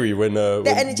suddenly was your theory when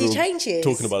the energy changes.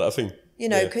 Talking about that thing, you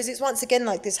know, because it's once again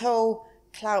like this whole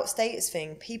clout status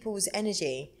thing. People's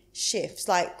energy shifts.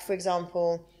 Like, for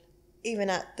example, even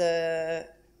at the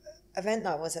event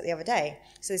that I was at the other day,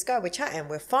 so this guy, we're chatting,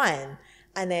 we're fine,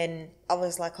 and then I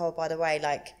was like, "Oh, by the way,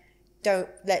 like,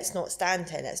 let's not stand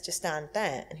here, let's just stand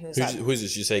there." And he was like, who's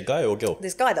this? You say guy or girl?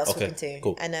 This guy that I was talking to.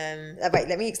 Cool. And wait,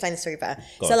 let me explain the story better.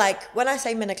 So like, when I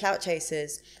say men are clout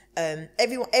chasers,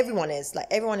 everyone is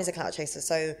a clout chaser.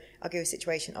 So I'll give you a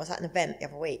situation. I was at an event the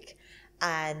other week,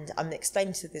 and I'm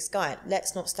explaining to this guy,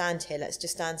 let's not stand here, let's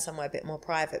just stand somewhere a bit more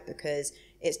private because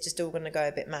it's just all going to go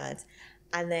a bit mad.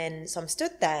 And then, so I'm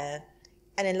stood there,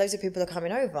 and then loads of people are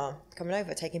coming over,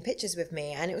 taking pictures with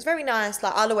me. And it was very nice.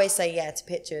 Like, I'll always say yeah to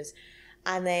pictures.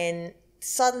 And then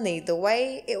suddenly, the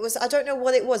way it was, I don't know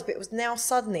what it was, but it was now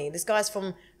suddenly, this guy's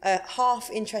from a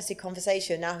half-interested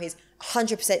conversation, now he's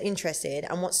 100% interested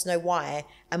and wants to know why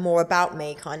and more about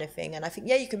me kind of thing. And I think,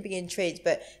 yeah, you can be intrigued,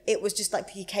 but it was just like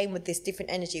he came with this different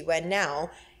energy where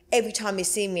now, every time he's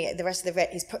seen me at the rest of the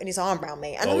event, he's putting his arm around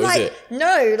me. And I'm like,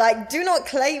 no, like, do not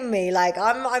claim me. Like,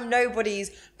 I'm nobody's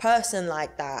person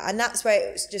like that. And that's where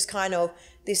it's just kind of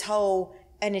this whole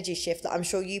energy shift that I'm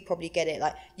sure you probably get it.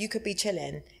 Like, you could be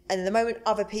chilling, and the moment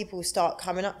other people start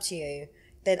coming up to you,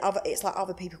 then it's like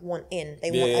other people want in.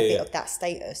 They want a bit of that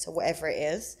status or whatever it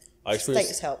is.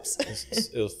 Status helps.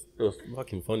 It was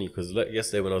fucking funny because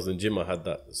yesterday when I was in the gym, I had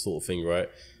that sort of thing, right?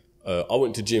 I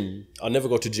went to gym. I never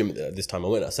go to gym at this time. I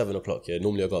went at 7 o'clock. Yeah,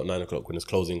 normally I go at 9 o'clock when it's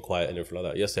closing, quiet and everything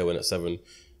like that. Yesterday I went at 7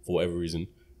 for whatever reason.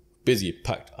 busy,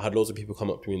 packed. I had loads of people come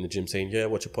up to me in the gym saying, yeah,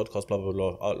 watch your podcast, blah, blah,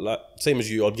 blah. Like, same as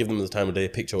you, I'd give them the time of day,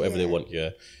 picture, whatever they want, yeah.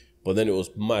 But then it was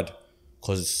mad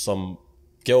because some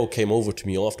girl came over to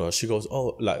me after. She goes,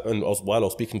 oh, like, and while I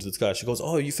was speaking to this guy, she goes,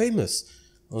 oh, are you famous?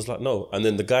 I was like, no. And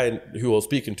then the guy who I was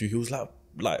speaking to, he was like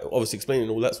obviously explaining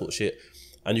all that sort of shit.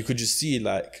 And you could just see,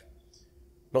 like,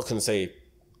 not going to say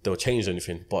they were changed or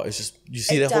anything, but it's just, you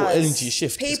see their whole energy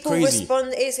shift. People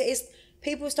respond,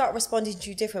 people start responding to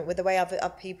you different with the way other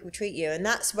people treat you. And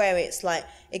that's where it's like,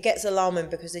 it gets alarming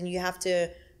because then you have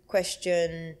to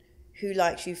question who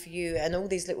likes you for you and all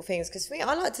these little things. Because for me,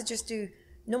 I like to just do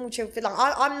normal chill. Like,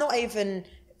 I'm not even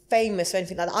famous or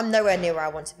anything like that. I'm nowhere near where I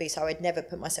want to be, so I would never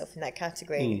put myself in that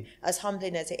category, as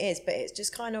humbling as it is. But it's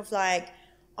just kind of like,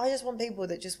 I just want people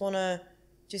that just want to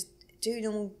just do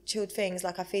normal chilled things.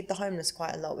 Like, I feed the homeless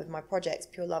quite a lot with my projects,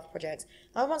 pure love projects.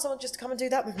 I want someone just to come and do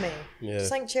that with me. Yeah.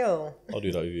 Just like chill. I'll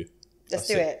do that with you. Let's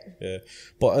do it. Yeah.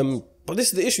 But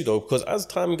this is the issue though, because as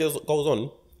time goes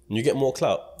on and you get more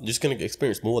clout, you're just going to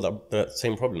experience more of that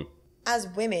same problem. As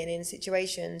women in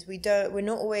situations, we're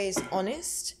not always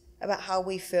honest about how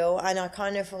we feel. And I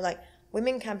kind of feel like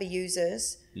women can be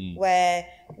users where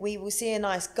we will see a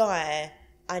nice guy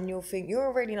and you'll think you're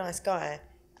a really nice guy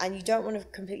and you don't want to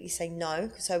completely say no,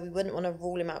 so we wouldn't want to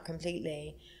rule him out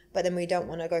completely, but then we don't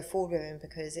want to go forward with him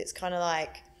because it's kind of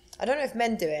like, I don't know if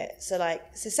men do it. So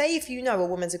say if you know a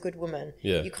woman's a good woman,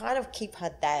 you kind of keep her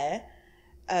there,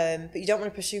 but you don't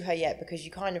want to pursue her yet because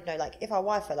you kind of know, like, if I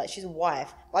wife her, like, she's a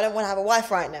wife, but I don't want to have a wife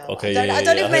right now. Okay, I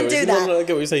don't know if men do that. I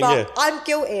get what you're saying, but I'm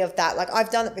guilty of that. Like, I've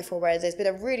done it before where there's been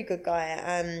a really good guy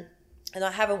and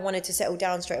I haven't wanted to settle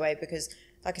down straight away because,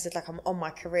 like I said, like, I'm on my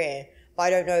career, but I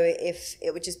don't know if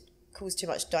it would just cause too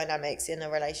much dynamics in a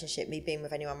relationship, me being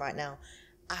with anyone right now.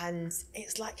 And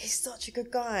it's like, he's such a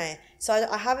good guy. So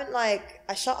I haven't, like,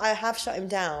 I have shut him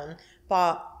down,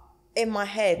 but in my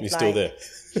head, he's still there.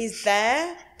 He's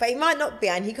there, but he might not be,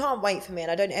 and he can't wait for me,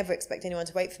 and I don't ever expect anyone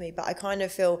to wait for me, but I kind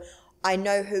of feel I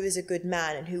know who is a good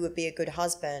man and who would be a good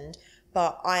husband,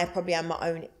 but I probably am my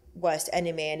own worst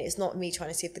enemy, and it's not me trying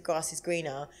to see if the grass is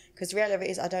greener, because the reality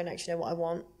is I don't actually know what I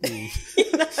want. You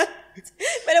know?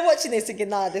 When I'm watching this thinking,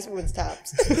 nah, this woman's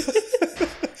tapped.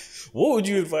 What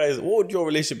would your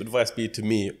relationship advice be to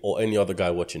me or any other guy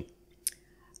watching?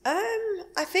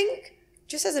 I think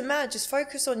just as a man, just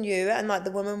focus on you, and like,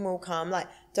 the woman will come. Like,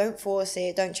 don't force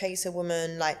it, don't chase a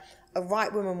woman. Like, a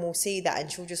right woman will see that and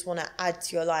she'll just want to add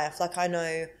to your life. Like, I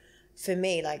know for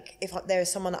me, like, if there is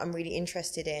someone that I'm really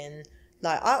interested in,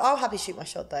 like, I'll happily shoot my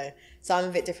shot though. So I'm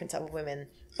a bit different type of woman.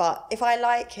 But if I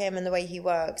like him and the way he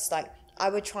works, like, I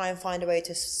would try and find a way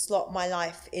to slot my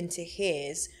life into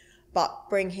his, but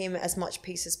bring him as much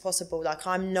peace as possible. Like,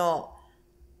 I'm not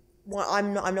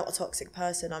a toxic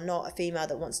person. I'm not a female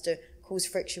that wants to cause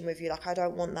friction with you. Like, I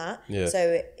don't want that. Yeah.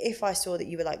 So if I saw that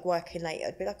you were, like, working late,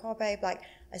 I'd be like, oh babe, like,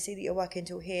 I see that you're working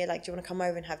till here. Like, do you want to come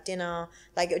over and have dinner?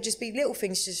 Like, it would just be little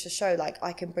things just to show, like,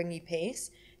 I can bring you peace,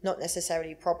 not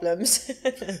necessarily problems.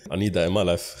 I need that in my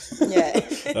life. Yeah.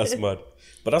 That's mad.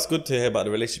 But that's good to hear about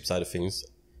the relationship side of things.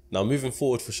 Now, moving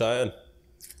forward for Cheyenne,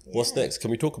 what's next? Can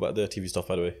we talk about the TV stuff,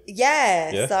 by the way?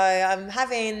 Yeah. So I'm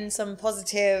having some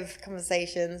positive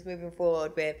conversations moving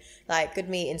forward with, like, good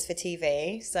meetings for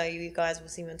TV. So you guys will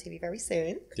see me on TV very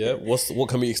soon. Yeah. What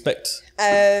can we expect?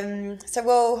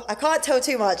 Well, I can't tell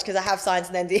too much because I have signed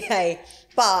an NDA,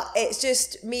 but it's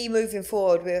just me moving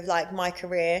forward with, like, my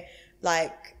career.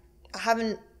 Like, I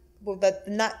haven't,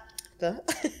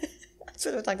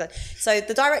 so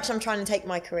the direction I'm trying to take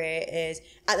my career is,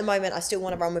 at the moment, I still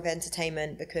want to run with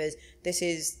entertainment because this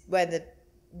is where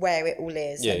it all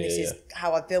is, and this is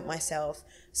how I've built myself.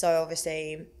 So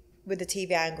obviously, with the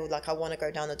TV angle, like, I want to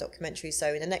go down the documentary.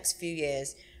 So in the next few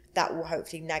years, that will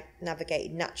hopefully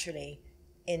navigate naturally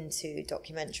into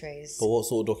documentaries. But what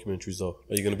sort of documentaries though?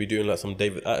 Are you going to be doing, like, some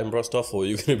David Attenborough stuff, or are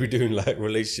you going to be doing, like,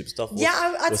 relationship stuff?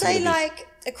 I'd say, like,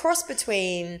 a cross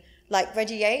between, like,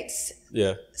 Reggie Yates,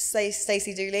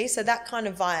 Stacey Dooley. So that kind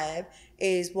of vibe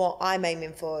is what I'm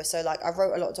aiming for. So, like, I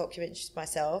wrote a lot of documentaries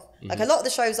myself. Mm-hmm. Like, a lot of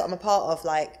the shows that I'm a part of,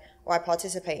 like, or I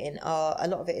participate in, a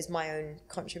lot of it is my own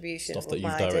contribution. Stuff that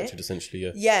you've directed,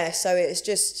 essentially, Yeah, so it's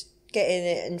just getting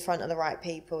it in front of the right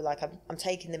people. Like, I'm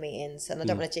taking the meetings, and I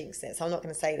don't want to jinx it, so I'm not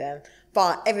going to say them.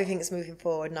 But everything's moving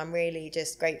forward, and I'm really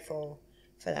just grateful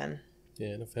for them.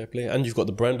 Yeah, no, fair play. And you've got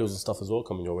the brand deals and stuff as well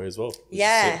coming your way as well.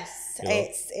 Yes,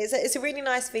 it's a really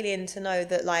nice feeling to know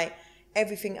that, like,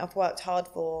 everything I've worked hard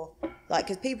for, like,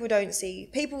 because people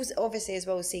obviously as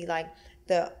well see, like,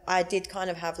 that I did kind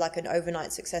of have, like, an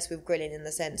overnight success with grilling, in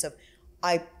the sense of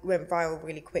I went viral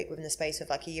really quick within the space of,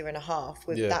 like, a year and a half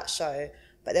with that show,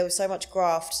 but there was so much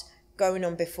graft going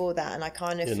on before that, and I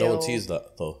kind of feel... no one sees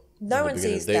that though. No one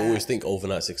sees They that. always think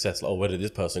overnight success, like, oh, where did this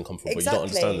person come from? But you don't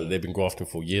understand that they've been grafting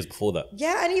for years before that.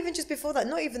 Yeah, and even just before that,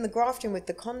 not even the grafting with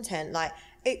the content. Like,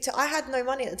 I had no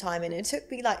money at the time, and it took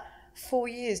me like 4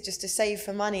 years just to save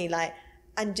for money, like,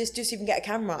 and just even get a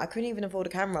camera. I couldn't even afford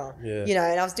a camera, you know,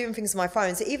 and I was doing things on my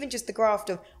phone. So even just the graft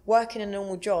of working a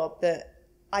normal job that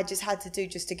I just had to do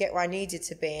just to get where I needed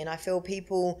to be. And I feel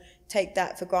people take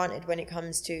that for granted when it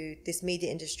comes to this media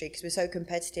industry, because we're so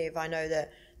competitive. I know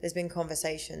that there's been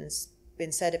conversations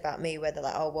been said about me where they're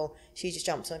like, oh, well, she just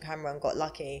jumped on camera and got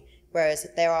lucky. Whereas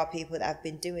there are people that have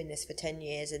been doing this for 10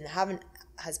 years and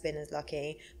has been as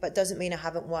lucky, but doesn't mean I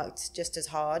haven't worked just as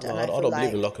hard. No, and I don't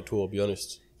believe in luck at all, I'll be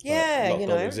honest. Yeah, luck you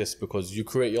know. don't exist, because you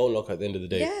create your own luck at the end of the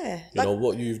day. Yeah. You know,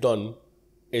 what you've done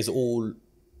is all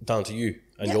down to you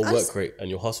and your work rate and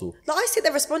your hustle. Like, I sit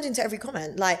there responding to every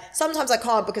comment. Like, sometimes I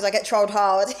can't because I get trolled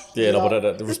hard. Yeah, no,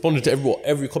 but responding to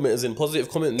every comment is in positive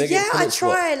comment, negative comment. I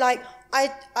try. Like,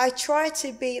 I try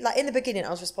to be, like, in the beginning,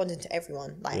 I was responding to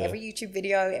everyone. Like, every YouTube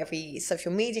video, every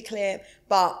social media clip.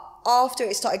 But after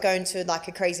it started going to, like,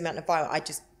 a crazy amount of viral, I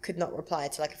just could not reply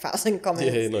to, like, 1,000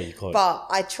 comments. Yeah, no, you can't. But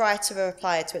I try to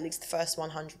reply to at least the first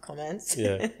 100 comments.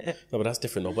 Yeah. No, but that's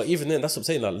different, though. But even then, that's what I'm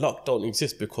saying. Like, luck don't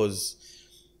exist because...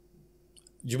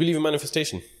 Do you believe in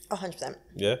manifestation? 100%.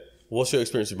 Yeah? What's your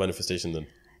experience with manifestation then?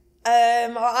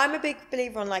 I'm a big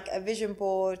believer on, like, a vision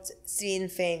board, seeing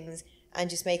things and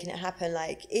just making it happen.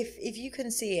 Like, if you can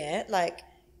see it, like,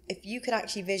 if you can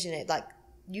actually vision it, like,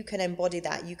 you can embody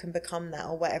that, you can become that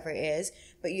or whatever it is,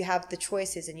 but you have the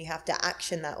choices and you have to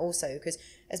action that also, because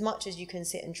as much as you can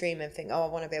sit and dream and think, oh, I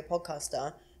want to be a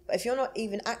podcaster, but if you're not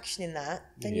even actioning that,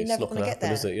 then you're never going to get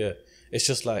there. Is it? Yeah. It's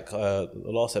just like the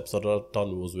last episode I've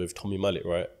done was with Tommy Mallet,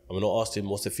 right? I mean, I asked him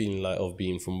what's the feeling like of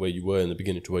being from where you were in the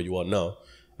beginning to where you are now.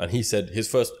 And he said his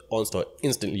first answer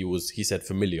instantly was, he said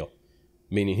familiar.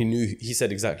 Meaning he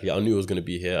said exactly, I knew I was going to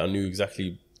be here. I knew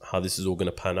exactly how this is all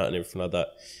going to pan out and everything like that.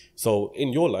 So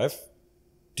in your life,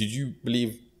 did you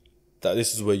believe that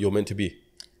this is where you're meant to be?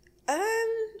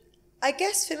 I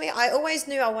guess for me, I always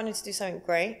knew I wanted to do something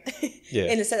great. Yeah.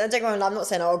 In a sense, don't get me wrong, I'm not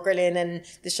saying, oh, grilling and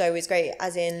the show is great,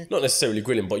 as in... Not necessarily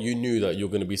grilling, but you knew that you're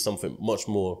going to be something much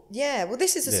more... Yeah, well,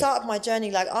 this is the start of my journey.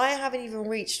 Like, I haven't even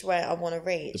reached where I want to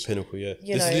reach. The pinnacle, yeah.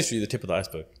 This is literally the tip of the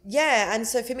iceberg. Yeah, and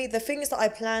so for me, the things that I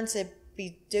plan to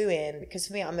be doing, because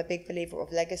for me, I'm a big believer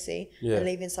of legacy and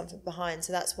leaving something behind.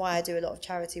 So that's why I do a lot of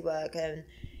charity work, and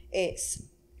it's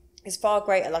far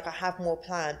greater. Like, I have more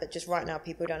planned, but just right now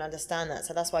people don't understand that.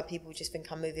 So that's why people just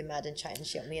think I'm moving mad and chatting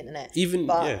shit on the internet.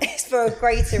 It's for a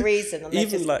greater reason.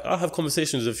 Even like, I have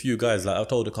conversations with a few guys. Like, I've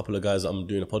told a couple of guys that I'm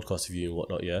doing a podcast with you and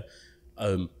whatnot, yeah.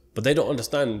 But they don't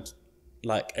understand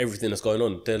like everything that's going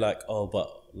on. They're like, oh, but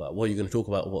like, what are you going to talk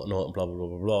about, whatnot, and blah blah blah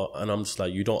blah blah. And I'm just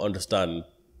like, you don't understand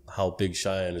how big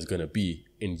Cheyenne is going to be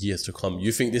in years to come.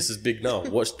 You think this is big now.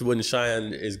 Watch when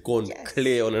Cheyenne is gone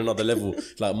clear on another level,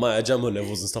 like Maya Jama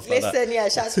levels and stuff like that. Listen, yeah,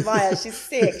 shout to Maya. She's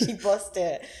sick. She bossed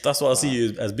it. That's what I see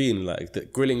you as being. Like, the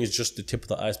grilling is just the tip of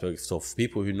the iceberg. So for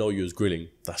people who know you as grilling,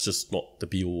 that's just not the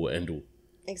be all or end all.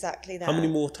 Exactly that. How many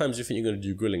more times do you think you're going to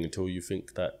do grilling until you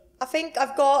think that? I think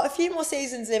I've got a few more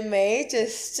seasons in me,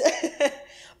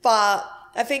 but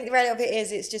I think the reality of it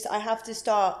is, it's just I have to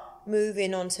start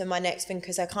moving on to my next thing,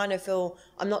 because I kind of feel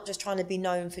I'm not just trying to be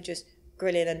known for just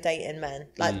grilling and dating men.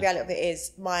 Like, the reality of it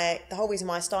is, the whole reason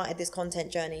why I started this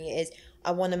content journey is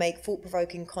I want to make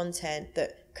thought-provoking content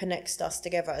that connects us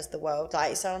together as the world.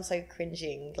 Like, it sounds so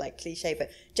cringing, like cliche,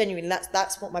 but genuinely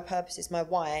that's what my purpose is. My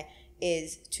why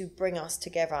is to bring us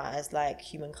together as like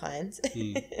humankind.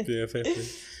 Yeah, fair.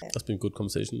 That's been a good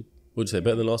conversation. Would you say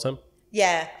better than last time?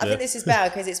 Yeah, I think this is better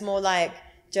because it's more like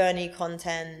journey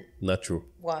content, natural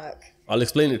work. I'll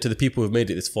explain it to the people who've made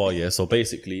it this far. Yeah, so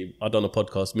basically, I've done a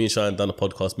podcast. Me and Cheyenne done a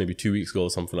podcast maybe 2 weeks ago or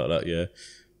something like that. Yeah,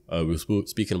 we were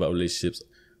speaking about relationships.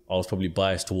 I was probably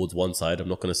biased towards one side. I'm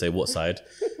not going to say what side.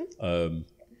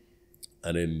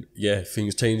 And then, yeah,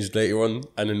 things changed later on.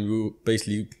 And then we were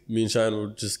basically, me and Cheyenne were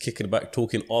just kicking it back,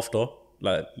 talking after,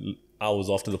 like hours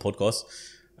after the podcast.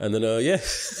 And then,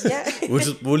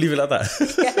 we'll leave it like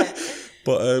that. Yeah.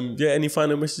 But, any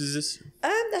final messages?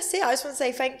 That's it. I just want to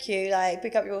say thank you. Like,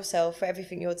 pick up yourself for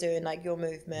everything you're doing, like your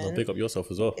movement. Well, pick up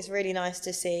yourself as well. It's really nice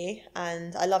to see.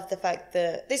 And I love the fact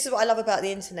that this is what I love about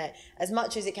the internet. As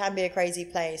much as it can be a crazy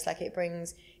place, like, it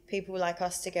brings people like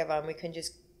us together and we can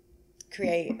just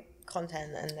create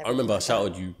content. And I remember I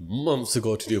shouted you months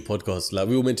ago to do a podcast. Like,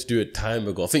 we were meant to do it time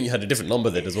ago. I think you had a different number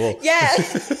then as well. Yeah.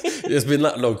 It's been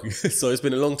that long. So it's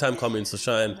been a long time coming. So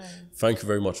Cheyenne, thank you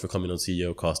very much for coming on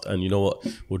CEOCAST. And you know what?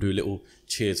 We'll do a little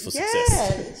cheers for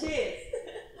success. Yeah, cheers.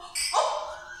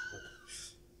 Oh!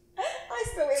 I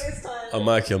spilled it this time. I'm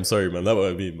Mikey. I'm sorry, man. That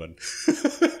what I mean, man.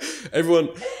 Everyone,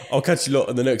 I'll catch you lot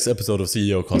in the next episode of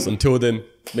CEOCAST. Until then,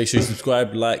 make sure you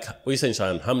subscribe, like. What are you saying,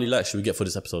 Chian? How many likes should we get for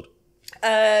this episode? Put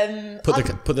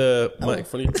the mic in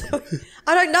front of you.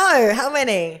 I don't know. How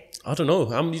many? I don't know.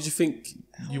 How many do you think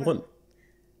you want?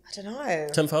 I don't know.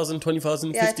 10,000,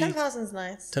 20,000, 50? Yeah, 10,000's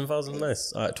nice. 10,000,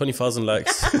 nice. All right, 20,000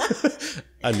 likes.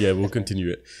 And yeah, we'll continue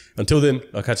it. Until then,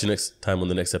 I'll catch you next time on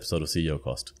the next episode of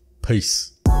CEOCAST.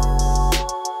 Peace.